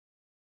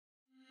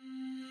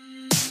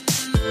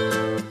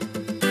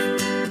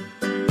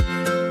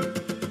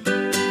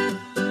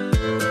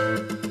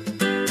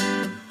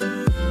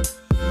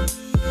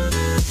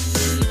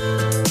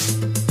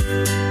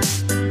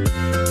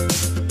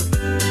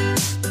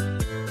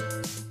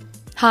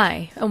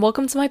Hi, and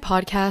welcome to my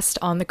podcast,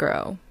 On the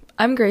Grow.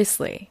 I'm Grace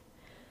Lee.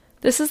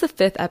 This is the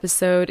 5th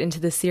episode into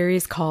the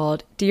series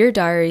called Dear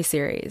Diary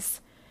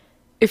Series.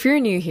 If you're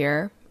new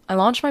here, I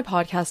launch my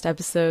podcast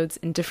episodes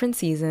in different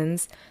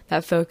seasons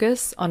that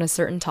focus on a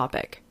certain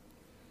topic.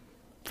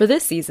 For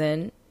this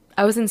season,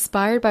 I was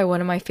inspired by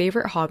one of my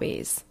favorite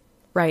hobbies,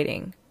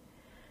 writing.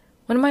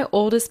 One of my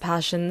oldest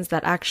passions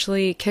that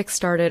actually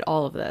kickstarted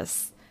all of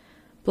this.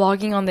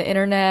 Blogging on the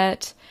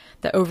internet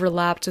that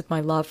overlapped with my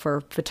love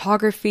for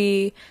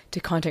photography, to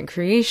content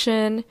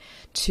creation,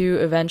 to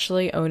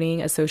eventually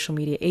owning a social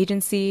media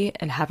agency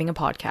and having a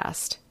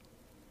podcast.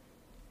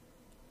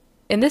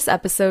 In this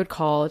episode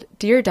called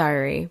Dear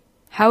Diary,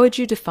 How Would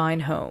You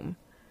Define Home?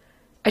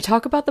 I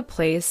talk about the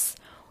place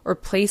or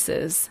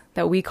places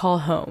that we call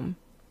home,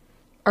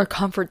 our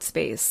comfort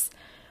space,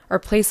 our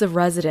place of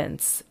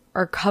residence,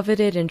 our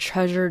coveted and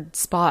treasured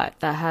spot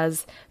that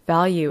has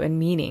value and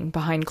meaning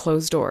behind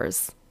closed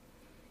doors.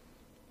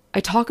 I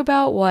talk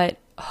about what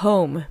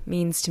home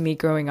means to me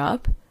growing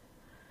up,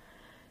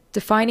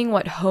 defining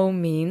what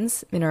home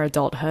means in our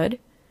adulthood,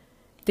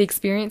 the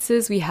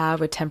experiences we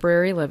have with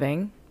temporary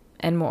living,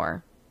 and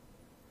more.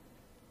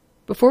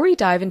 Before we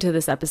dive into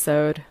this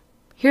episode,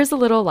 here's a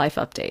little life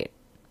update.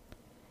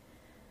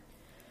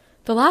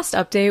 The last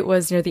update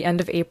was near the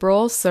end of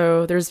April,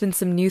 so there's been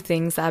some new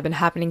things that have been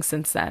happening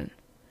since then.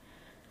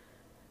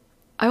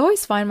 I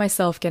always find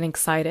myself getting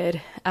excited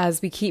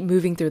as we keep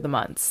moving through the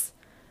months.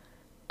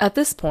 At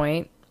this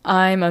point,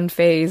 I'm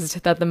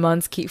unfazed that the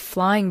months keep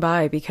flying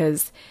by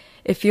because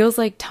it feels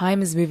like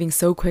time is moving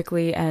so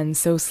quickly and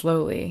so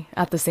slowly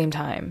at the same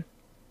time.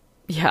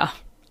 Yeah,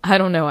 I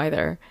don't know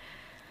either.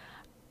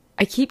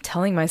 I keep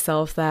telling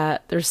myself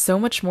that there's so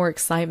much more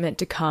excitement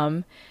to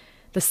come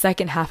the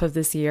second half of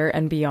this year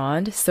and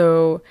beyond,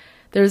 so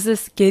there's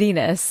this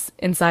giddiness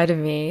inside of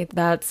me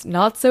that's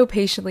not so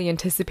patiently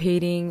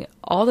anticipating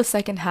all the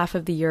second half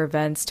of the year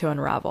events to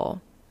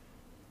unravel.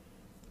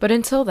 But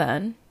until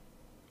then,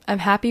 I'm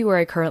happy where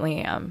I currently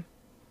am,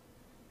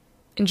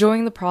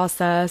 enjoying the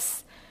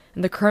process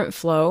and the current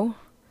flow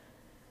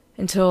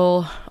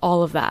until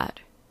all of that.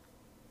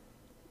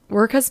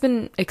 Work has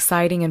been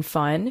exciting and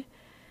fun.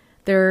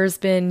 There's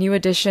been new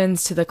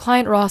additions to the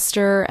client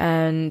roster,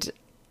 and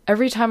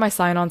every time I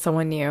sign on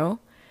someone new,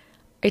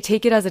 I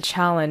take it as a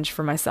challenge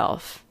for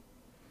myself.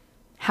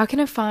 How can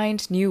I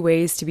find new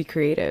ways to be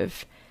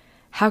creative?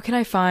 How can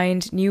I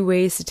find new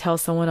ways to tell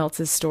someone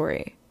else's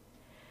story?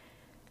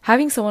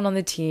 Having someone on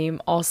the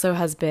team also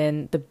has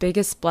been the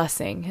biggest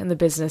blessing in the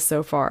business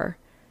so far.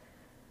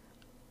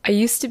 I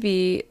used to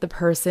be the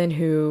person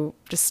who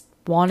just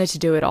wanted to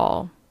do it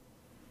all.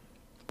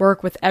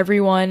 Work with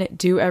everyone,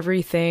 do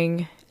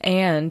everything,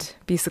 and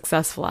be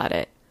successful at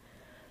it.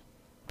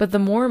 But the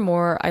more and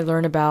more I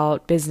learn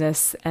about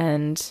business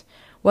and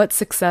what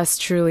success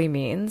truly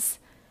means,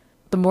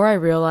 the more I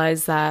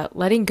realize that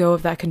letting go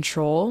of that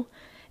control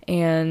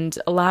and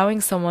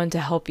allowing someone to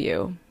help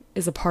you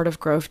is a part of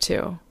growth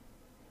too.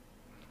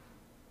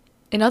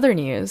 In other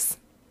news,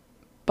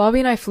 Bobby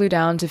and I flew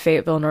down to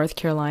Fayetteville, North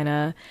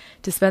Carolina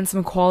to spend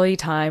some quality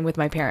time with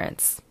my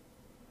parents.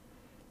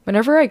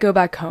 Whenever I go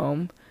back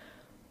home,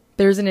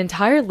 there's an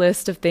entire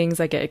list of things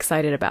I get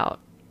excited about.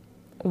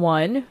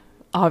 1,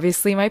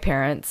 obviously my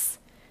parents.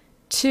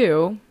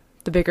 2,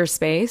 the bigger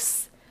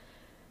space.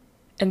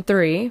 And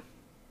 3,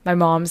 my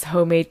mom's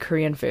homemade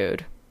Korean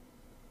food.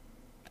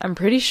 I'm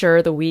pretty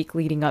sure the week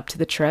leading up to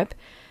the trip,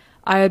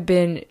 I had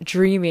been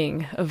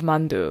dreaming of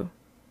mandu,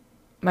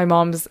 my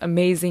mom's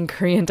amazing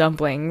Korean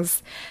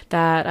dumplings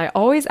that I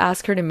always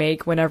ask her to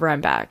make whenever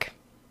I'm back.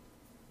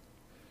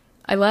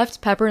 I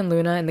left Pepper and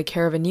Luna in the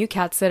care of a new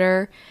cat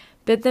sitter,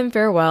 bid them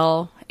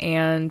farewell,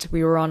 and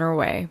we were on our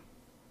way.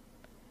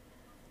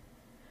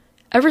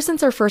 Ever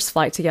since our first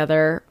flight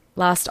together,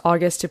 last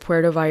August to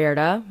Puerto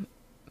Vallarta,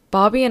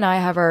 Bobby and I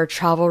have our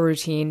travel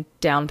routine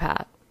down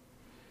pat.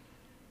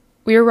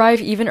 We arrive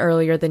even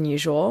earlier than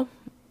usual,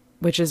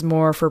 which is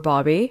more for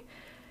Bobby,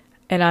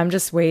 and I'm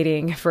just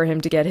waiting for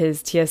him to get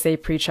his TSA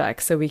pre-check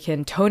so we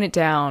can tone it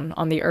down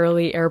on the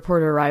early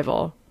airport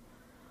arrival.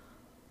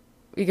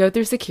 We go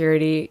through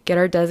security, get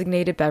our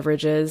designated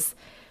beverages,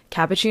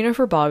 cappuccino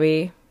for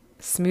Bobby,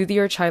 smoothie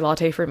or chai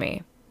latte for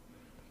me.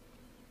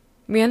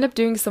 We end up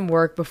doing some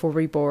work before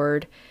we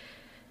board,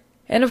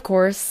 and of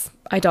course,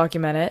 I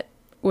document it,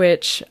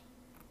 which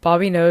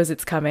Bobby knows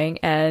it's coming,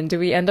 and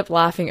we end up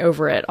laughing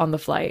over it on the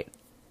flight.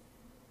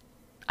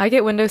 I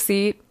get window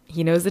seat,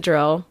 he knows the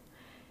drill,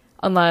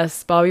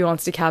 unless Bobby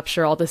wants to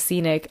capture all the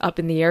scenic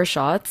up-in-the-air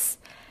shots,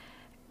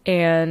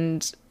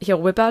 and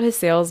he'll whip out his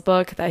sales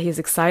book that he's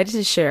excited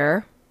to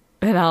share,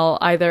 and I'll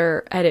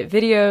either edit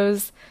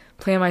videos,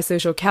 plan my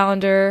social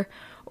calendar,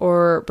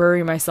 or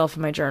bury myself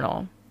in my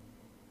journal.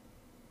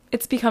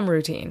 It's become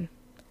routine.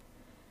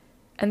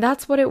 And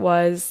that's what it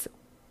was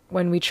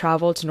when we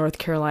traveled to North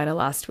Carolina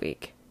last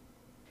week.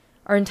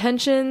 Our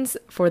intentions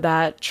for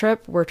that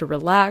trip were to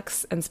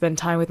relax and spend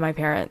time with my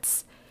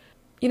parents.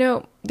 You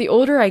know, the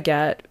older I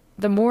get,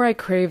 the more I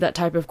crave that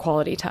type of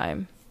quality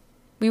time.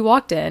 We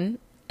walked in,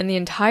 and the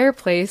entire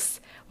place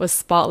was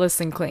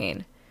spotless and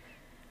clean.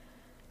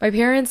 My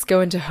parents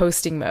go into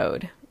hosting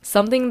mode,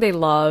 something they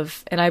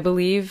love, and I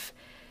believe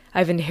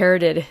I've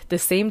inherited the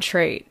same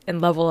trait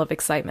and level of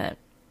excitement.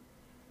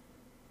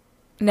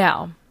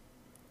 Now,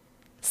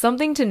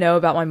 something to know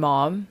about my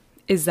mom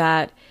is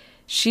that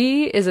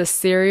she is a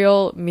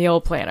serial meal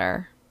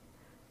planner.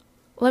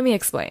 Let me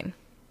explain.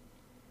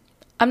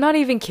 I'm not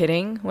even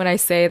kidding when I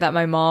say that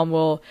my mom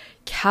will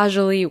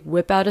casually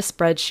whip out a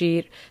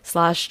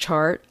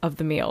spreadsheet/chart of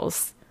the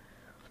meals.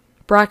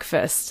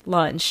 Breakfast,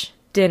 lunch,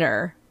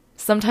 dinner,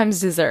 sometimes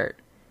dessert.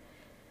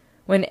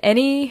 When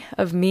any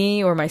of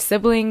me or my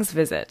siblings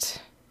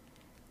visit,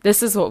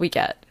 this is what we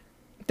get.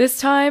 This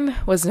time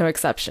was no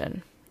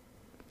exception.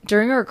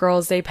 During our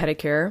Girls' Day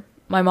pedicure,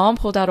 my mom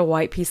pulled out a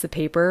white piece of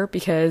paper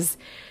because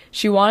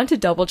she wanted to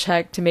double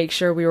check to make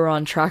sure we were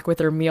on track with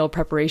her meal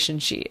preparation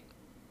sheet.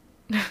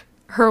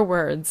 Her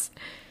words,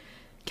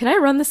 "Can I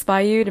run this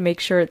by you to make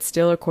sure it's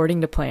still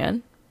according to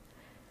plan?"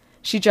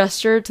 She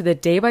gestured to the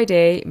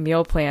day-by-day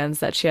meal plans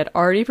that she had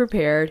already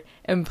prepared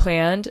and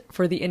planned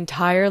for the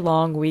entire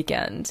long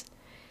weekend.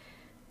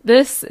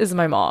 This is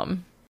my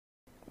mom.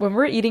 When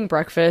we're eating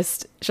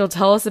breakfast, she'll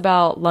tell us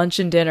about lunch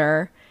and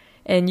dinner,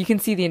 and you can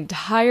see the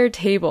entire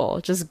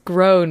table just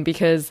groan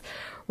because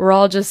we're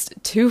all just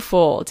too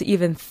full to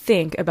even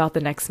think about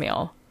the next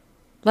meal,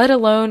 let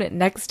alone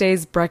next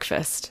day's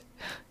breakfast.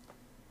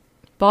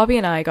 Bobby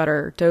and I got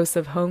our dose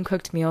of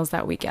home-cooked meals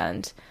that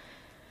weekend.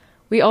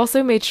 We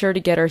also made sure to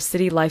get our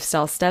city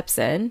lifestyle steps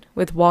in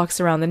with walks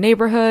around the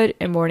neighborhood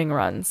and morning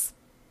runs.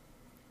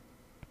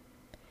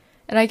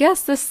 And I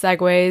guess this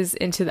segues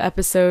into the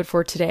episode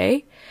for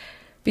today,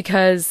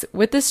 because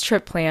with this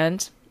trip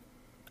planned,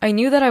 I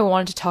knew that I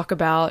wanted to talk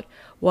about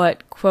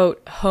what,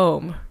 quote,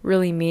 home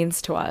really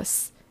means to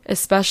us,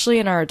 especially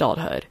in our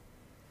adulthood.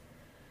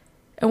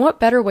 And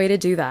what better way to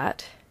do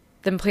that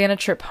than plan a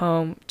trip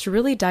home to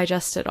really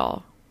digest it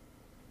all?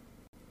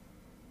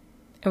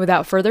 And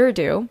without further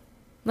ado,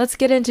 let's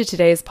get into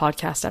today's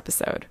podcast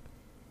episode.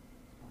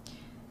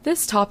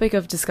 This topic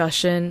of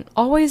discussion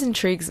always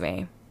intrigues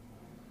me,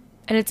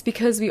 and it's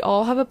because we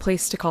all have a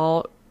place to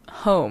call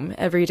home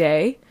every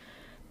day,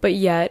 but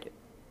yet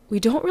we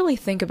don't really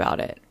think about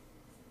it.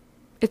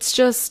 It's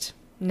just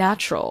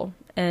natural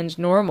and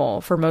normal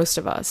for most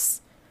of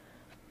us.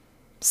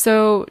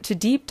 So to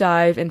deep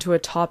dive into a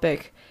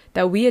topic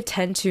that we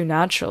attend to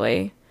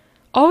naturally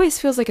always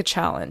feels like a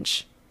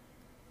challenge,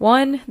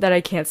 one that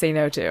I can't say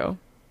no to.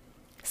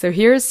 So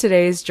here's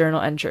today's journal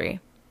entry.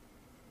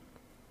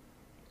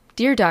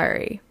 Dear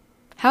Diary,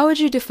 how would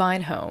you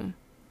define home?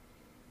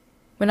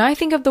 When I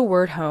think of the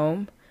word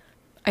home,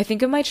 I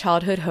think of my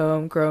childhood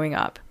home growing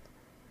up.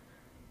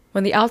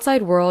 When the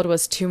outside world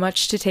was too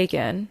much to take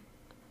in,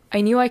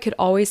 I knew I could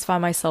always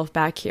find myself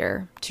back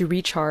here to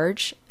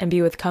recharge and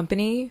be with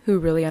company who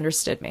really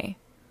understood me.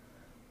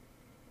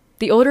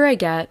 The older I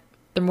get,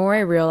 the more I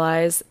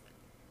realize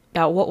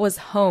that what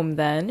was home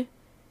then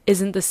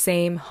isn't the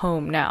same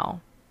home now.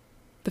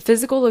 The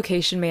physical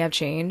location may have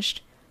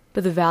changed,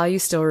 but the value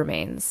still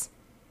remains.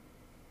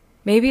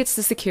 Maybe it's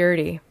the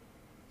security,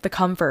 the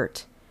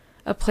comfort,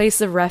 a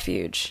place of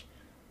refuge,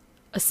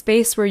 a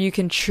space where you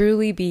can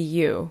truly be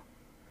you.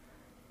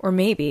 Or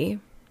maybe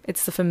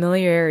it's the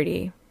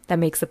familiarity that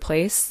makes a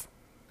place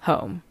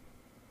home.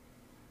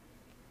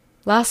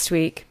 Last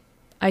week,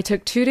 I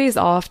took 2 days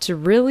off to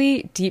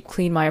really deep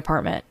clean my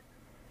apartment.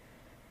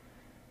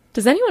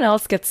 Does anyone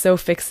else get so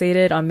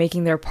fixated on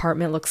making their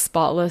apartment look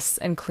spotless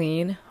and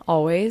clean,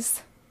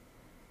 always?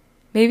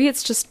 Maybe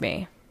it's just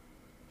me.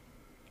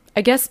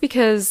 I guess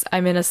because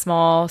I'm in a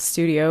small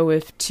studio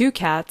with 2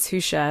 cats who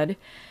shed,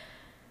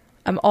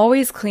 I'm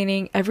always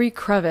cleaning every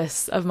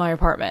crevice of my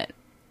apartment.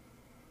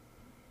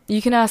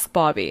 You can ask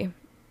Bobby.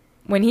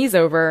 When he's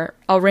over,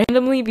 I'll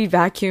randomly be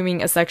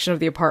vacuuming a section of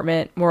the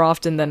apartment more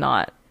often than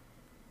not.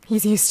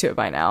 He's used to it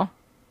by now.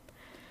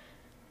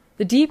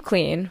 The deep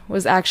clean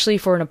was actually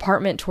for an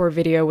apartment tour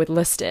video with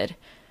Listed,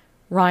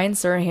 Ryan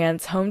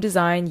Serhant's home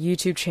design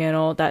YouTube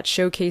channel that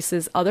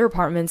showcases other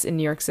apartments in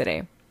New York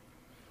City.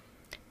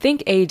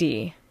 Think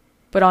AD,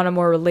 but on a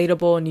more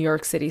relatable New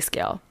York City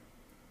scale.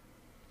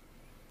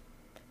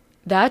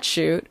 That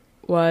shoot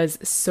was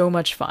so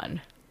much fun.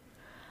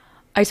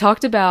 I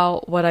talked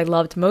about what I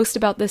loved most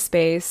about this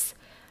space,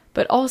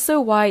 but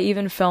also why I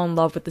even fell in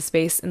love with the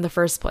space in the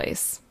first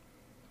place.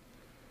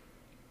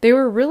 They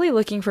were really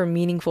looking for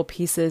meaningful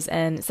pieces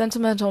and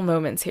sentimental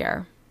moments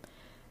here.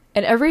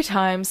 And every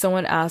time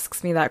someone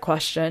asks me that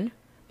question,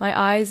 my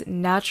eyes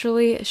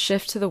naturally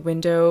shift to the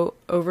window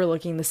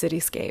overlooking the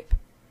cityscape.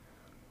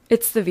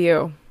 It's the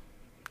view.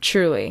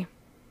 Truly.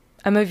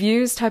 I'm a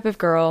views type of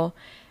girl,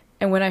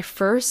 and when I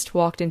first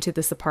walked into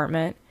this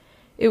apartment,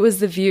 it was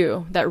the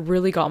view that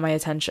really got my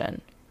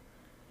attention.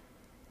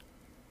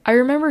 I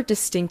remember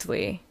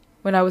distinctly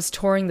when I was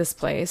touring this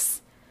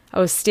place, I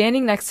was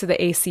standing next to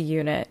the AC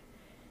unit.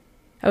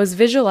 I was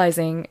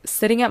visualizing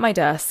sitting at my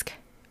desk,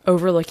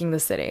 overlooking the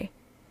city.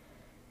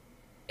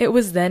 It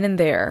was then and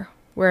there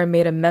where I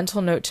made a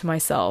mental note to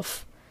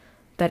myself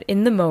that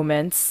in the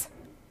moments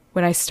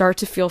when I start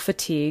to feel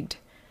fatigued,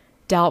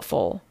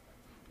 doubtful,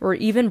 or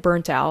even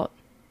burnt out,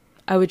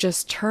 I would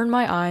just turn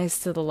my eyes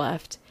to the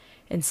left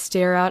and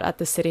stare out at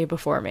the city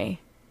before me.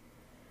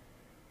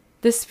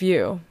 This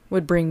view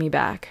would bring me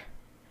back.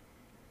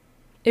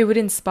 It would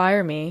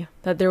inspire me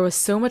that there was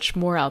so much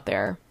more out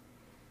there.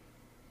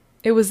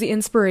 It was the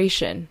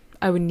inspiration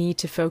I would need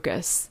to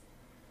focus.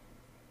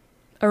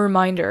 A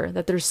reminder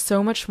that there's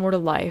so much more to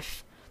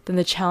life than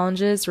the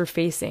challenges we're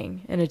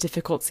facing in a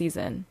difficult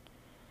season.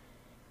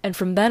 And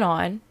from then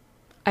on,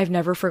 I've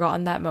never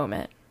forgotten that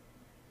moment.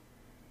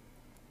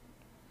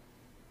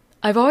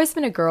 I've always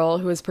been a girl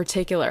who was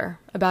particular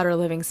about her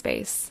living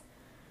space.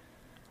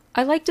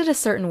 I liked it a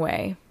certain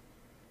way.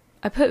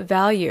 I put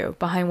value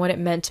behind what it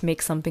meant to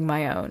make something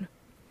my own.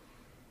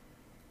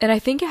 And I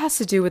think it has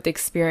to do with the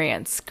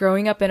experience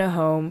growing up in a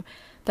home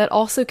that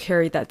also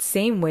carried that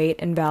same weight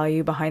and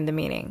value behind the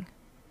meaning.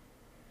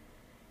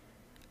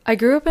 I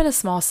grew up in a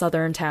small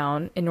southern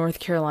town in North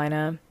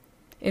Carolina,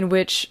 in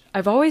which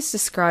I've always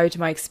described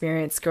my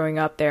experience growing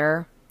up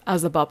there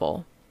as a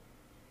bubble.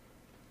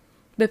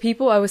 The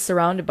people I was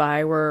surrounded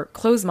by were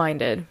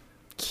close-minded,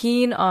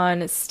 keen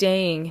on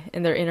staying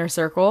in their inner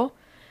circle,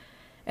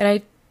 and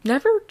I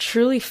never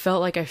truly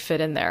felt like I fit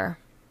in there.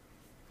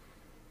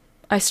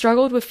 I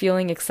struggled with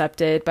feeling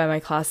accepted by my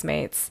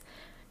classmates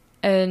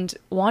and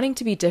wanting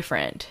to be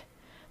different,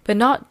 but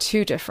not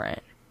too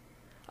different.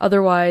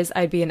 Otherwise,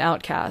 I'd be an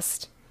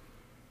outcast.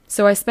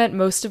 So I spent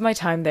most of my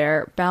time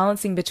there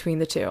balancing between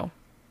the two.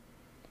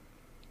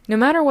 No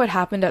matter what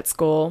happened at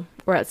school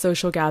or at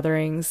social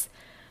gatherings,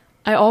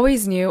 I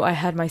always knew I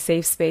had my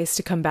safe space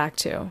to come back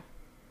to.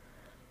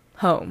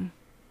 Home.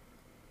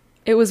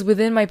 It was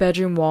within my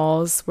bedroom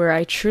walls where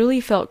I truly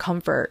felt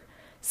comfort,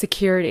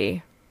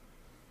 security,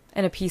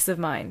 and a peace of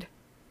mind.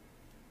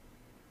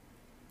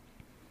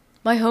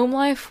 My home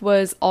life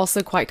was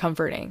also quite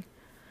comforting.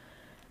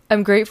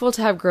 I'm grateful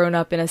to have grown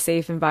up in a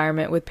safe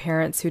environment with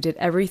parents who did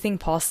everything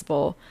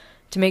possible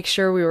to make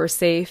sure we were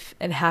safe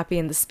and happy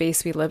in the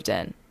space we lived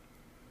in.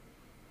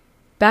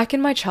 Back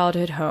in my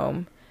childhood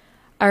home,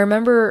 I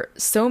remember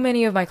so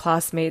many of my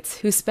classmates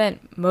who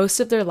spent most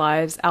of their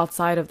lives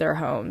outside of their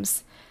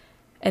homes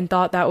and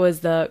thought that was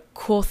the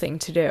cool thing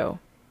to do.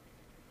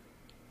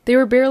 They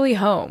were barely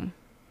home.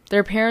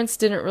 Their parents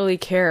didn't really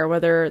care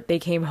whether they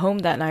came home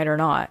that night or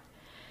not.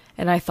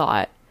 And I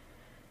thought,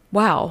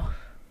 wow,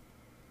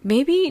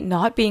 maybe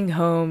not being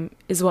home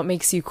is what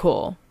makes you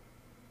cool.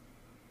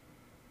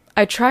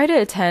 I try to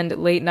attend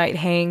late night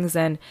hangs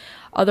and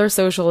other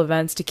social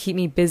events to keep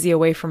me busy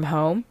away from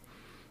home,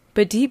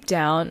 but deep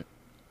down,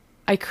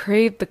 I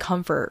craved the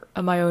comfort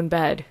of my own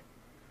bed.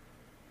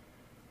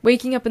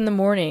 Waking up in the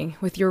morning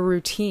with your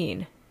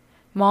routine,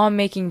 mom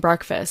making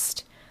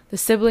breakfast, the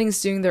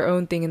siblings doing their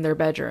own thing in their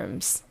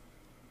bedrooms.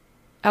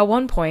 At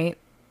one point,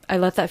 I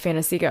let that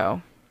fantasy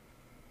go.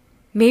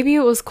 Maybe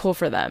it was cool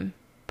for them,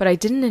 but I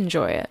didn't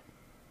enjoy it.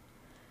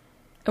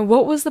 And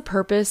what was the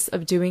purpose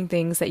of doing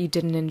things that you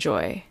didn't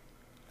enjoy?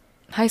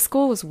 High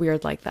school was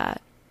weird like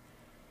that.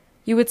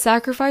 You would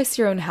sacrifice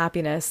your own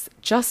happiness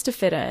just to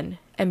fit in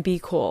and be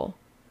cool.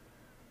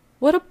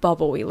 What a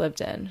bubble we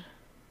lived in.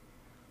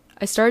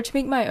 I started to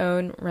make my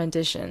own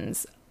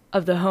renditions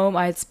of the home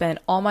I had spent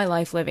all my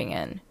life living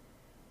in.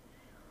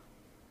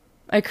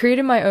 I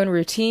created my own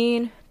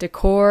routine,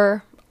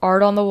 decor,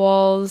 art on the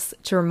walls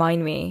to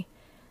remind me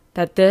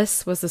that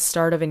this was the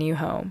start of a new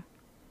home.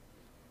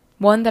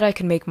 One that I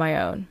could make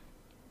my own.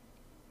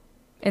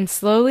 And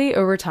slowly,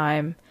 over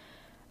time,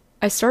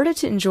 I started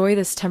to enjoy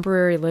this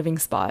temporary living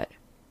spot,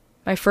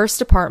 my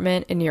first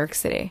apartment in New York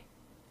City.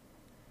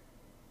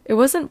 It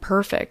wasn't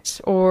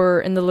perfect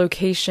or in the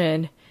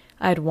location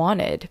I'd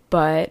wanted,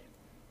 but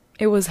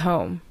it was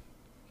home.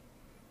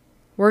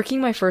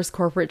 Working my first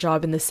corporate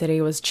job in the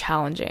city was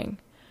challenging,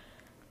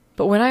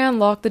 but when I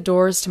unlocked the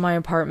doors to my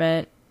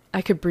apartment,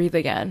 I could breathe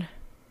again.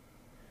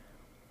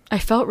 I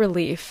felt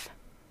relief.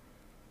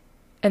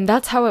 And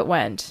that's how it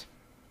went.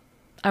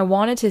 I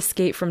wanted to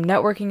escape from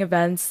networking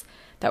events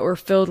that were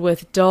filled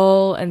with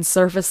dull and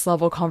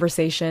surface-level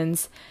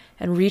conversations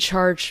and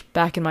recharge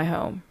back in my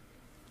home.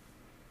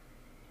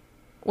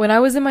 When I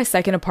was in my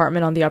second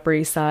apartment on the Upper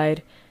East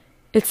Side,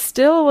 it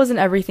still wasn't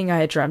everything I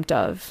had dreamt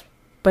of,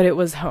 but it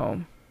was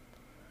home.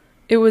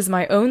 It was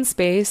my own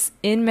space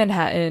in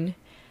Manhattan,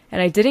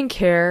 and I didn't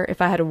care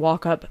if I had to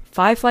walk up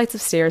 5 flights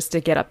of stairs to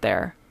get up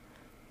there.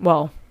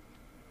 Well,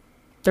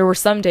 there were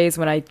some days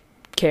when I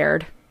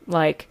cared,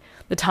 like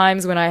the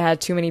times when I had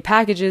too many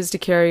packages to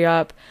carry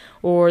up,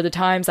 or the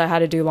times I had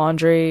to do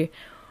laundry,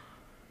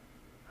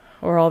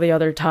 or all the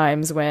other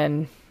times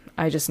when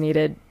I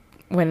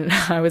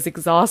was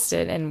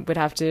exhausted and would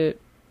have to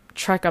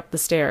trek up the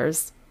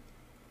stairs.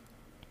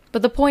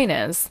 But the point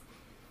is,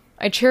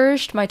 I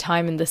cherished my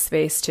time in this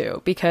space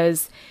too,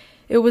 because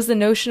it was the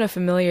notion of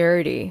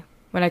familiarity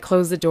when I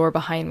closed the door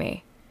behind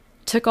me,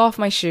 took off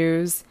my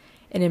shoes,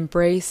 and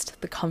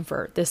embraced the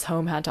comfort this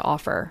home had to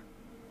offer.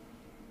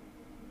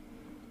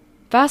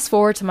 Fast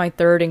forward to my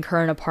third and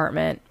current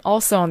apartment,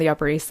 also on the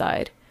Upper East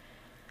Side.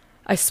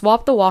 I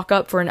swapped the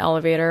walk-up for an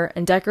elevator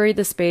and decorated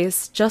the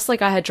space just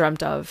like I had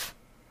dreamt of.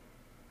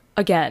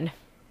 Again,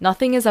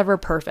 nothing is ever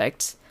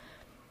perfect,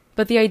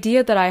 but the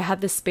idea that I had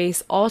this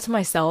space all to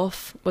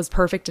myself was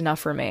perfect enough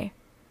for me.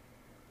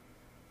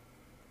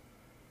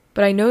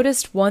 But I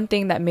noticed one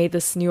thing that made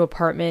this new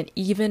apartment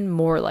even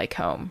more like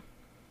home.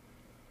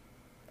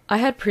 I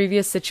had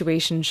previous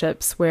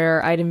situationships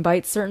where I'd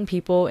invite certain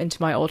people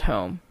into my old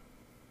home.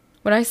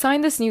 When I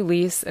signed this new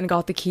lease and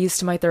got the keys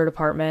to my third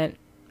apartment,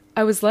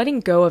 I was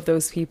letting go of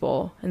those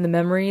people and the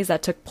memories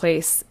that took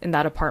place in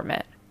that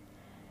apartment.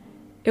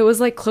 It was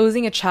like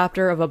closing a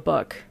chapter of a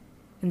book,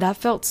 and that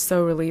felt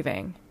so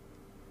relieving.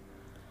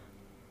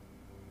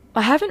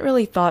 I haven't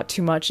really thought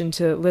too much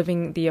into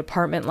living the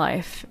apartment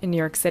life in New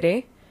York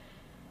City.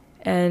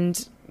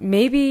 And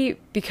maybe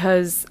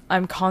because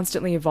I'm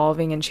constantly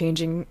evolving and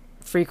changing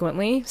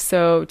frequently,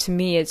 so to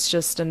me it's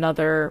just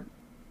another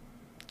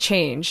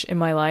change in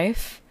my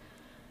life.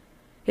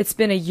 It's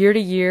been a year to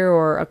year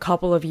or a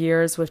couple of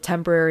years with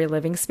temporary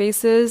living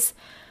spaces,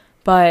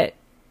 but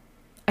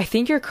I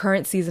think your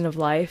current season of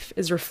life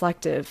is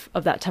reflective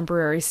of that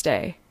temporary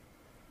stay.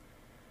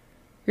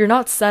 You're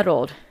not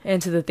settled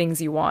into the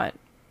things you want,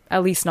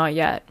 at least not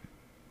yet.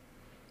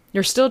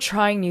 You're still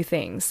trying new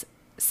things,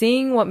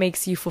 seeing what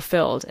makes you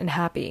fulfilled and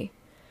happy,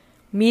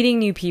 meeting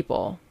new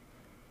people,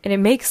 and it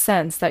makes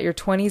sense that your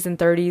 20s and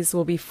 30s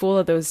will be full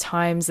of those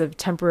times of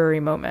temporary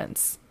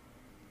moments.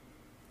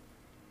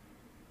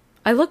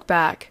 I look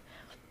back,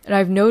 and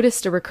I've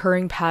noticed a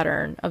recurring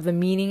pattern of the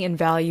meaning and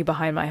value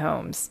behind my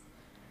homes.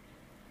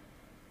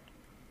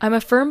 I'm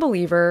a firm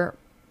believer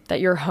that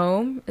your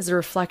home is a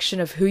reflection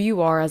of who you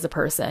are as a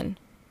person,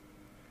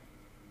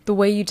 the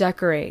way you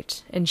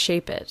decorate and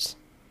shape it,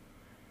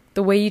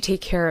 the way you take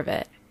care of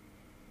it,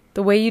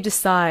 the way you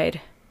decide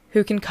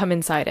who can come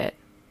inside it.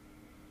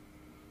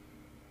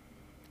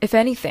 If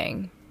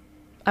anything,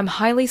 I'm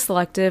highly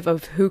selective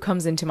of who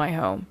comes into my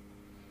home,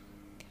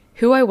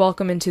 who I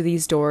welcome into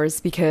these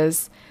doors,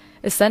 because,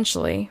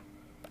 essentially,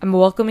 I'm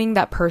welcoming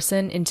that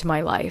person into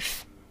my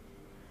life,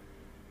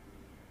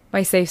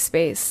 my safe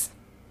space,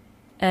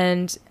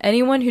 and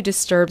anyone who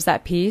disturbs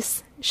that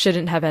peace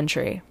shouldn't have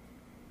entry.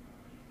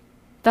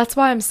 That's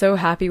why I'm so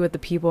happy with the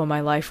people in my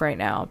life right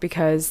now,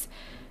 because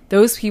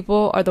those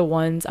people are the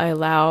ones I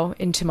allow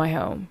into my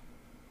home.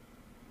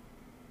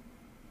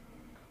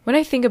 When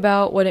I think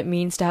about what it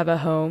means to have a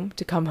home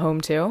to come home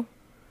to,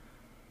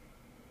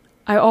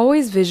 I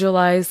always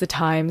visualize the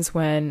times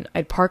when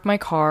I'd park my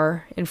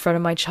car in front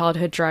of my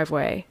childhood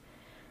driveway,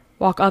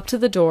 walk up to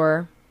the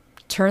door,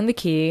 turn the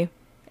key,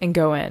 and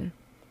go in.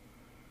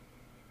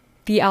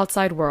 The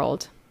outside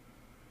world,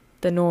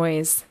 the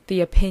noise,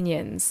 the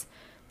opinions,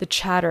 the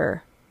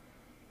chatter,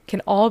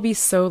 can all be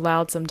so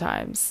loud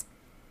sometimes.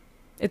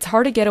 It's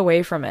hard to get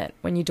away from it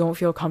when you don't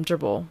feel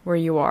comfortable where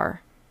you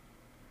are.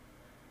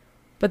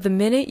 But the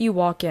minute you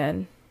walk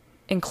in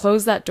and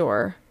close that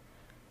door,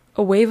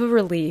 a wave of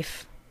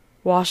relief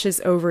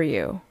washes over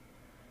you,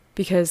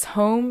 because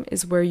home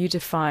is where you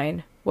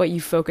define what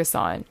you focus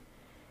on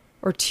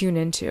or tune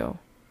into.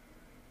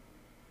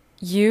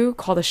 You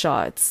call the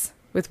shots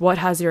with what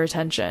has your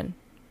attention.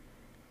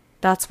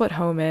 That's what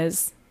home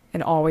is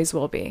and always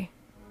will be.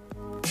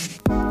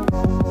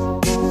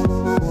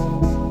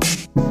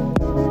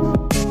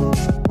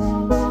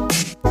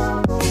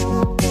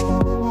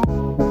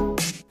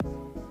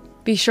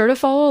 Be sure to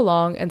follow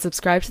along and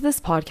subscribe to this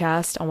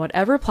podcast on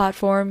whatever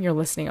platform you're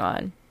listening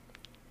on.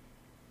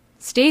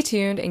 Stay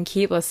tuned and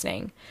keep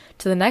listening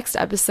to the next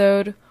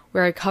episode,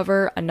 where I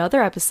cover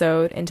another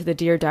episode into the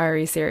Dear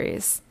Diary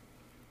series.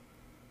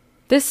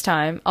 This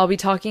time, I'll be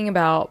talking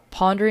about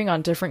pondering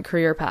on different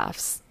career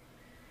paths.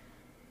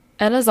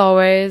 And as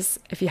always,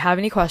 if you have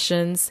any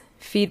questions,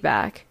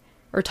 feedback,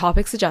 or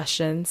topic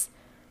suggestions,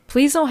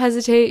 please don't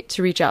hesitate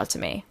to reach out to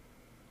me.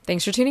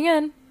 Thanks for tuning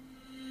in.